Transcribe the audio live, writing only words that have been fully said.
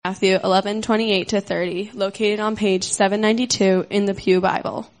Matthew 11:28-30, located on page 792 in the Pew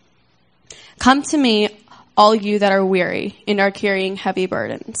Bible. Come to me, all you that are weary and are carrying heavy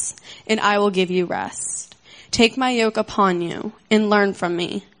burdens, and I will give you rest. Take my yoke upon you and learn from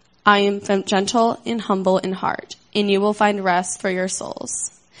me. I am gentle and humble in heart, and you will find rest for your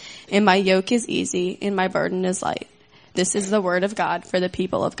souls. And my yoke is easy and my burden is light. This is the word of God for the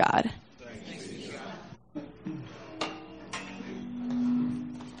people of God.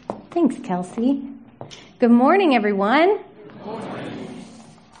 Thanks, Kelsey. Good morning, everyone. Good morning.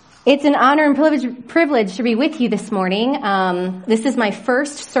 It's an honor and privilege to be with you this morning. This is my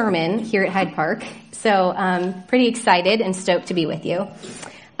first sermon here at Hyde Park, so I'm pretty excited and stoked to be with you.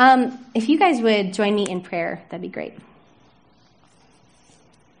 If you guys would join me in prayer, that'd be great.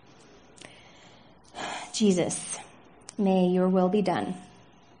 Jesus, may your will be done.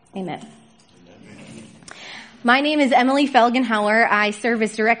 Amen. My name is Emily Felgenhauer. I serve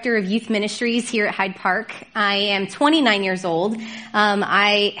as Director of Youth Ministries here at Hyde Park. I am 29 years old.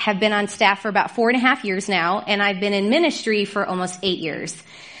 I have been on staff for about 4.5 years now, and I've been in ministry for almost 8 years.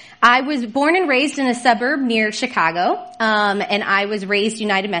 I was born and raised in a suburb near Chicago, and I was raised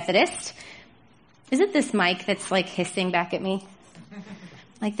United Methodist. Is it this mic that's like hissing back at me?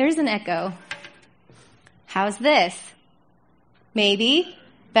 Like there's an echo. How's this? Maybe?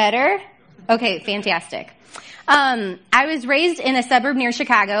 Better? Okay, fantastic. I was raised in a suburb near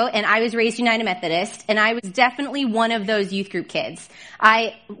Chicago, and I was raised United Methodist, and I was definitely one of those youth group kids.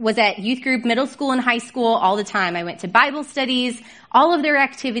 I was at youth group middle school and high school all the time. I went to Bible studies, all of their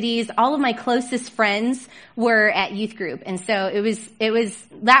activities, all of my closest friends were at youth group, and so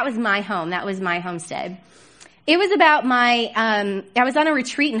that was my home. That was my homestead. It was about I was on a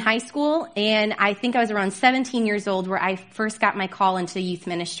retreat in high school, and I think I was around 17 years old where I first got my call into youth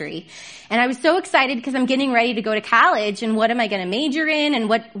ministry. And I was so excited because I'm getting ready to go to college, and what am I going to major in, and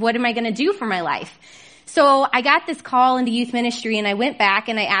what am I going to do for my life? So I got this call into youth ministry, and I went back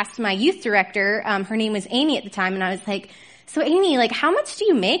and I asked my youth director, her name was Amy at the time, and I was like, so Amy, like, how much do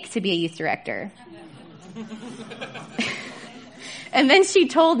you make to be a youth director? And then she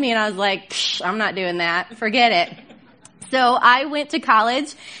told me, and I was like, I'm not doing that. Forget it. So I went to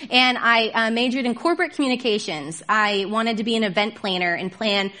college, and I majored in corporate communications. I wanted to be an event planner and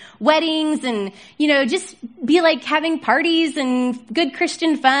plan weddings and, just be like having parties and good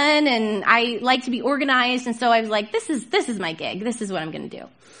Christian fun. And I like to be organized. And so I was like, this is my gig. This is what I'm going to do.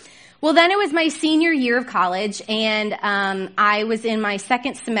 Well, then it was my senior year of college, and I was in my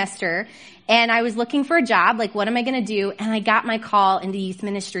second semester, and I was looking for a job, like, what am I going to do? And I got my call into youth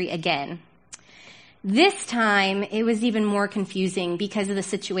ministry again. This time, it was even more confusing because of the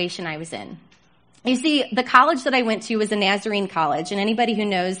situation I was in. You see, the college that I went to was a Nazarene college, and anybody who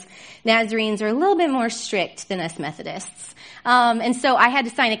knows, Nazarenes are a little bit more strict than us Methodists. And so I had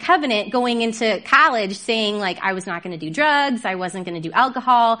to sign a covenant going into college saying, like, I was not going to do drugs, I wasn't going to do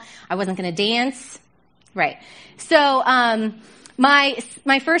alcohol, I wasn't going to dance. Right. So,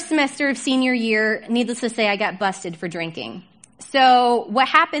 my first semester of senior year, needless to say, I got busted for drinking. So what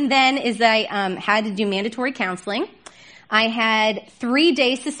happened then is I had to do mandatory counseling. I had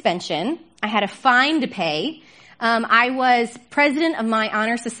 3-day suspension. I had a fine to pay. I was president of my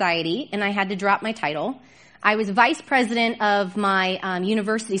honor society, and I had to drop my title. I was vice president of my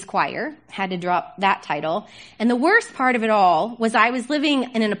university's choir, had to drop that title. And the worst part of it all was I was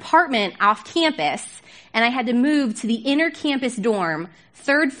living in an apartment off campus, and I had to move to the inner campus dorm,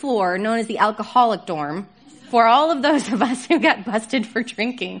 3rd floor, known as the alcoholic dorm, for all of those of us who got busted for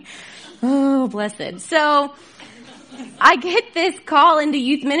drinking. Oh, blessed. So I get this call into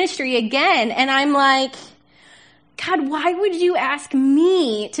youth ministry again, and I'm like, God, why would you ask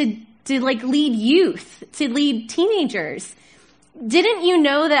me to lead youth, to lead teenagers? Didn't you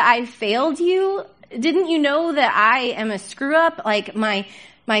know that I failed you? Didn't you know that I am a screw up? Like my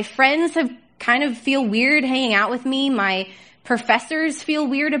friends have kind of feel weird hanging out with me. My professors feel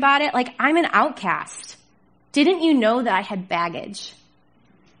weird about it. Like I'm an outcast. Didn't you know that I had baggage?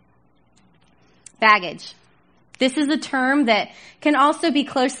 Baggage. This is a term that can also be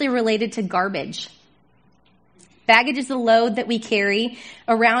closely related to garbage. Baggage is a load that we carry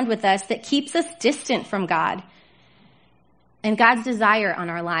around with us that keeps us distant from God and God's desire on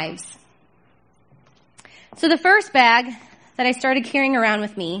our lives. So the first bag that I started carrying around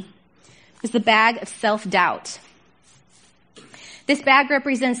with me was the bag of self-doubt. This bag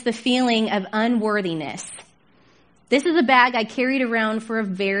represents the feeling of unworthiness. This is a bag I carried around for a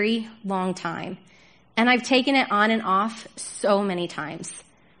very long time, and I've taken it on and off so many times.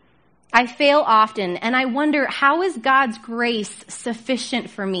 I fail often, and I wonder, how is God's grace sufficient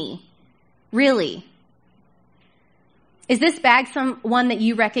for me? Really? Is this bag one that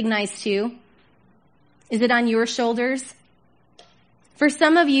you recognize too? Is it on your shoulders? For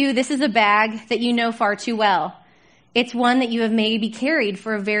some of you, this is a bag that you know far too well. It's one that you have maybe carried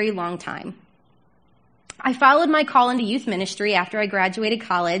for a very long time. I followed my call into youth ministry after I graduated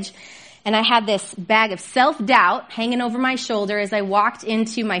college, and I had this bag of self-doubt hanging over my shoulder as I walked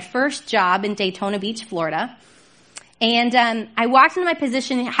into my first job in Daytona Beach, Florida. And I walked into my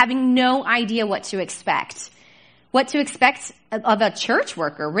position having no idea what to expect of a church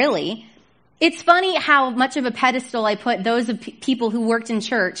worker, really. It's funny how much of a pedestal I put those of people who worked in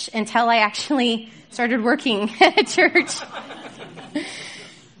church until I actually started working at a church.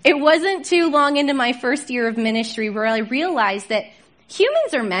 It wasn't too long into my first year of ministry where I realized that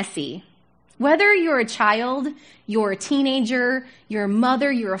humans are messy. Whether you're a child, you're a teenager, you're a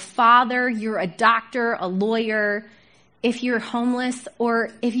mother, you're a father, you're a doctor, a lawyer, if you're homeless, or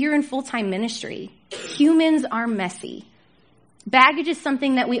if you're in full-time ministry, humans are messy. Baggage is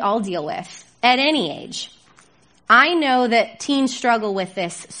something that we all deal with at any age. I know that teens struggle with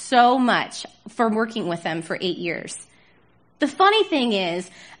this so much for working with them for 8 years. The funny thing is,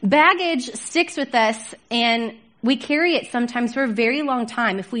 baggage sticks with us and we carry it sometimes for a very long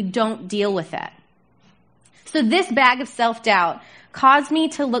time if we don't deal with it. So this bag of self-doubt caused me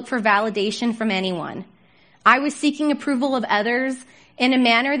to look for validation from anyone. I was seeking approval of others in a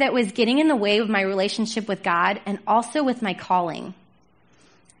manner that was getting in the way of my relationship with God and also with my calling.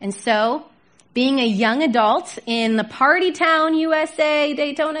 And so, being a young adult in the party town, USA,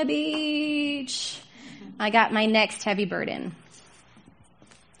 Daytona Beach, I got my next heavy burden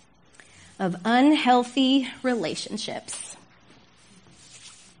of unhealthy relationships.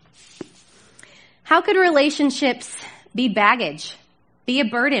 How could relationships be baggage, be a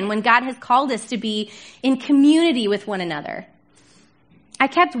burden when God has called us to be in community with one another? I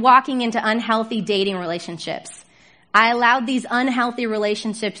kept walking into unhealthy dating relationships. I allowed these unhealthy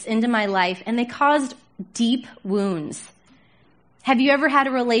relationships into my life, and they caused deep wounds. Have you ever had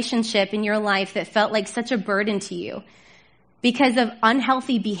a relationship in your life that felt like such a burden to you because of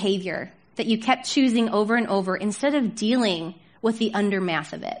unhealthy behavior that you kept choosing over and over instead of dealing with the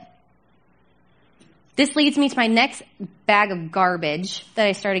undermath of it? This leads me to my next bag of garbage that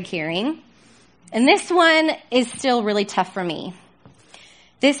I started carrying. And this one is still really tough for me.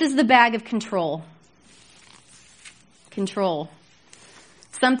 This is the bag of control. Control.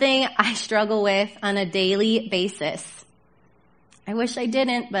 Something I struggle with on a daily basis. I wish I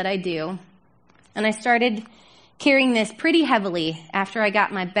didn't, but I do. And I started carrying this pretty heavily after I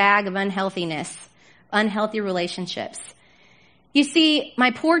got my bag of unhealthiness, unhealthy relationships. You see,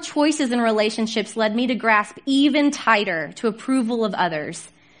 my poor choices in relationships led me to grasp even tighter to approval of others,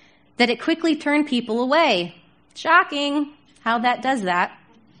 that it quickly turned people away. Shocking how that does that.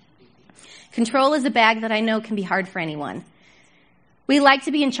 Control is a bag that I know can be hard for anyone. We like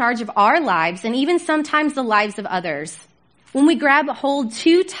to be in charge of our lives and even sometimes the lives of others. When we grab a hold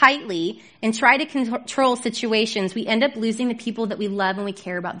too tightly and try to control situations, we end up losing the people that we love and we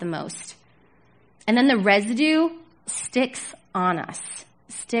care about the most. And then the residue sticks on us,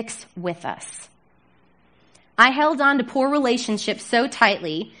 sticks with us. I held on to poor relationships so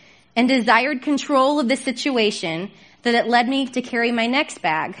tightly and desired control of the situation that it led me to carry my next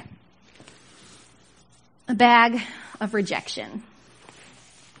bag. A bag of rejection.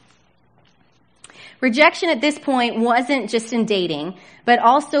 Rejection at this point wasn't just in dating, but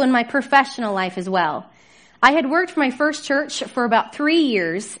also in my professional life as well. I had worked for my first church for about 3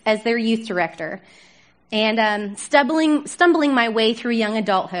 years as their youth director, and stumbling my way through young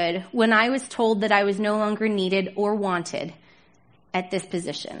adulthood when I was told that I was no longer needed or wanted at this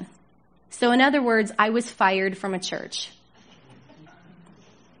position. So in other words, I was fired from a church.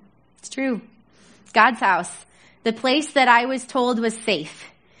 It's true. God's house, the place that I was told was safe,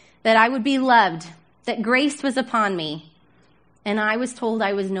 that I would be loved, that grace was upon me, and I was told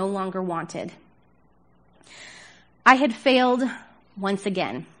I was no longer wanted. I had failed once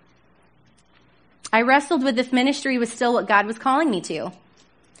again. I wrestled with if ministry was still what God was calling me to.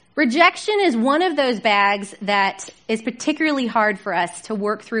 Rejection is one of those bags that is particularly hard for us to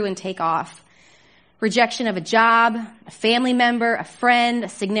work through and take off. Rejection of a job, a family member, a friend, a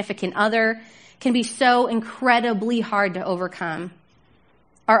significant other can be so incredibly hard to overcome.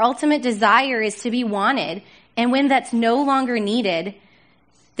 Our ultimate desire is to be wanted, and when that's no longer needed,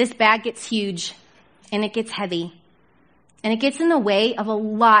 this bag gets huge, and it gets heavy, and it gets in the way of a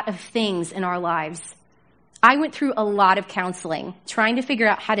lot of things in our lives. I went through a lot of counseling, trying to figure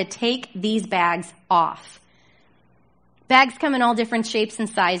out how to take these bags off. Bags come in all different shapes and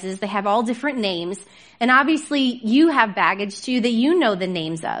sizes. They have all different names, and obviously you have baggage too that you know the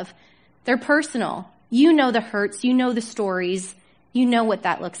names of. They're personal. You know the hurts. You know the stories. You know what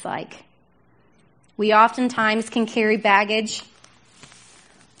that looks like. We oftentimes can carry baggage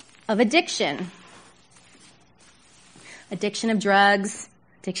of addiction. Addiction of drugs,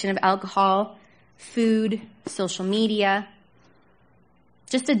 addiction of alcohol, food, social media,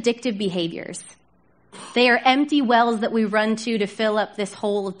 just addictive behaviors. They are empty wells that we run to fill up this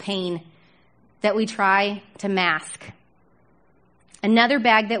hole of pain that we try to mask. Another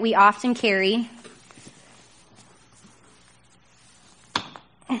bag that we often carry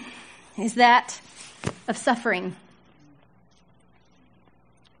is that of suffering.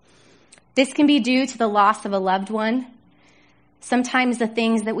 This can be due to the loss of a loved one. Sometimes the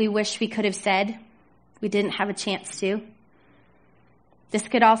things that we wish we could have said, we didn't have a chance to. This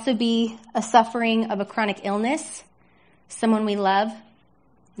could also be a suffering of a chronic illness, someone we love,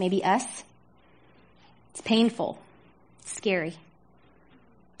 maybe us. It's painful, it's scary.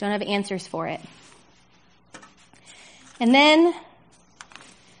 Don't have answers for it. And then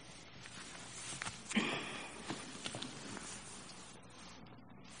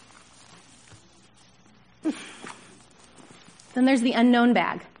there's the unknown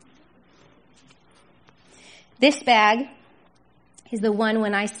bag. This bag is the one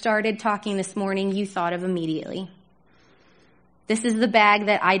when I started talking this morning, you thought of immediately. This is the bag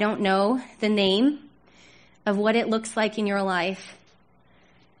that I don't know the name of what it looks like in your life.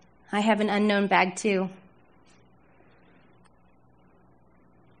 I have an unknown bag too.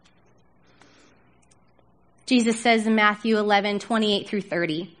 Jesus says in Matthew 11:28 through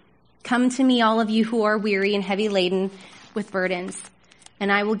 30, "Come to me, all of you who are weary and heavy laden with burdens, and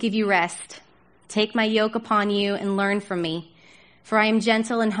I will give you rest. Take my yoke upon you and learn from me, for I am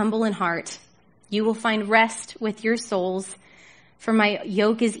gentle and humble in heart. You will find rest with your souls, for my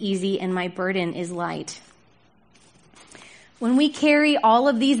yoke is easy and my burden is light." When we carry all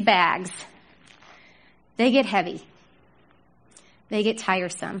of these bags, they get heavy. They get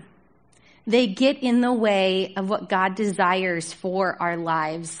tiresome. They get in the way of what God desires for our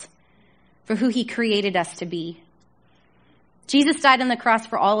lives, for who he created us to be. Jesus died on the cross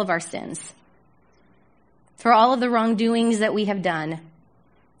for all of our sins, for all of the wrongdoings that we have done.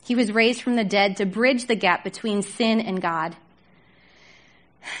 He was raised from the dead to bridge the gap between sin and God.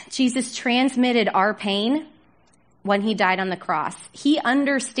 Jesus transmitted our pain when he died on the cross. He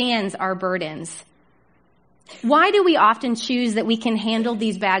understands our burdens. Why do we often choose that we can handle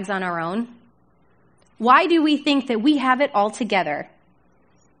these bags on our own? Why do we think that we have it all together?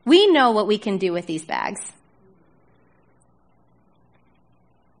 We know what we can do with these bags.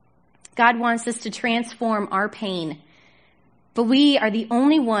 God wants us to transform our pain, but we are the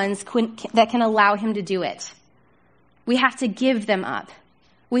only ones that can allow him to do it. We have to give them up.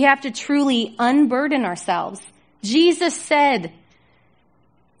 We have to truly unburden ourselves. Jesus said,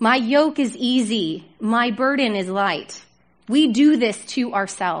 "My yoke is easy, my burden is light." We do this to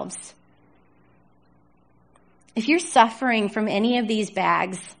ourselves. If you're suffering from any of these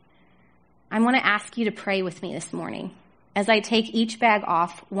bags, I want to ask you to pray with me this morning as I take each bag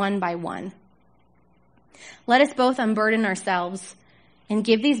off one by one. Let us both unburden ourselves and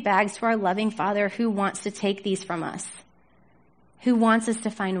give these bags to our loving Father who wants to take these from us, who wants us to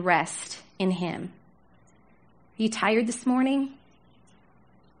find rest in him. Are you tired this morning?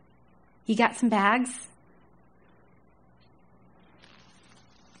 You got some bags?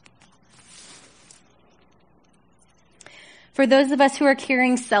 For those of us who are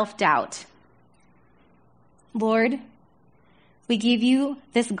carrying self-doubt, Lord, we give you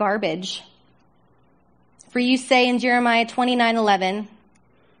this garbage. For you say in Jeremiah 29:11,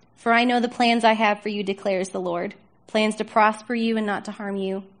 "For I know the plans I have for you, declares the Lord, plans to prosper you and not to harm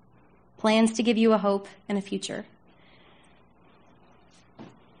you, plans to give you a hope and a future."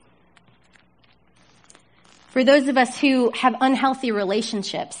 For those of us who have unhealthy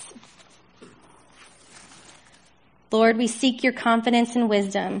relationships, Lord, we seek your confidence and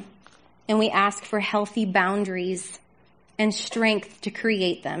wisdom, and we ask for healthy boundaries and strength to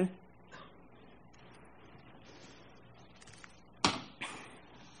create them.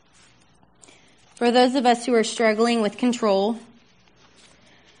 For those of us who are struggling with control,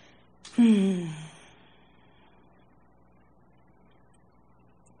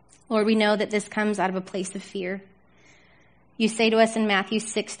 Lord, we know that this comes out of a place of fear. You say to us in Matthew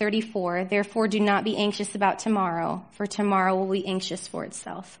 6:34, "Therefore do not be anxious about tomorrow, for tomorrow will be anxious for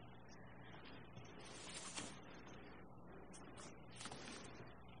itself."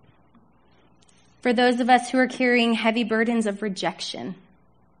 For those of us who are carrying heavy burdens of rejection,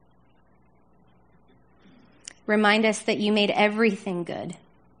 remind us that you made everything good,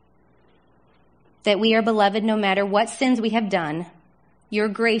 that we are beloved no matter what sins we have done, Your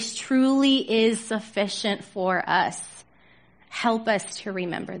grace truly is sufficient for us. Help us to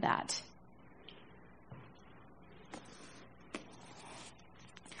remember that.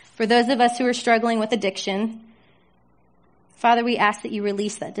 For those of us who are struggling with addiction, Father, we ask that you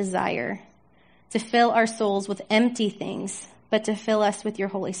release that desire to fill our souls with empty things, but to fill us with your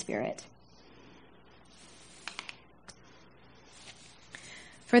Holy Spirit.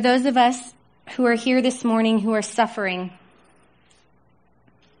 For those of us who are here this morning who are suffering,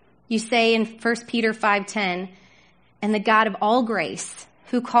 you say in 1 Peter 5:10, and the God of all grace,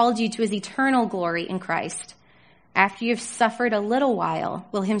 who called you to his eternal glory in Christ, after you have suffered a little while,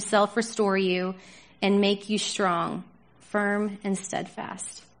 will himself restore you and make you strong, firm, and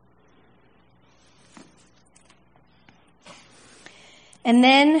steadfast. And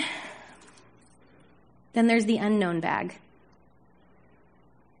then there's the unknown bag.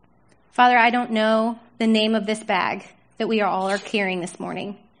 Father, I don't know the name of this bag that we all are carrying this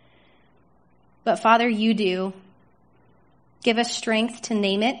morning. But Father, you do. Give us strength to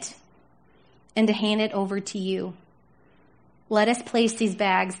name it and to hand it over to you. Let us place these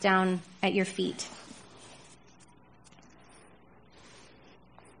bags down at your feet.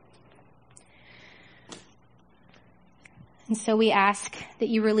 And so we ask that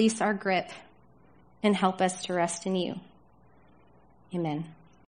you release our grip and help us to rest in you. Amen.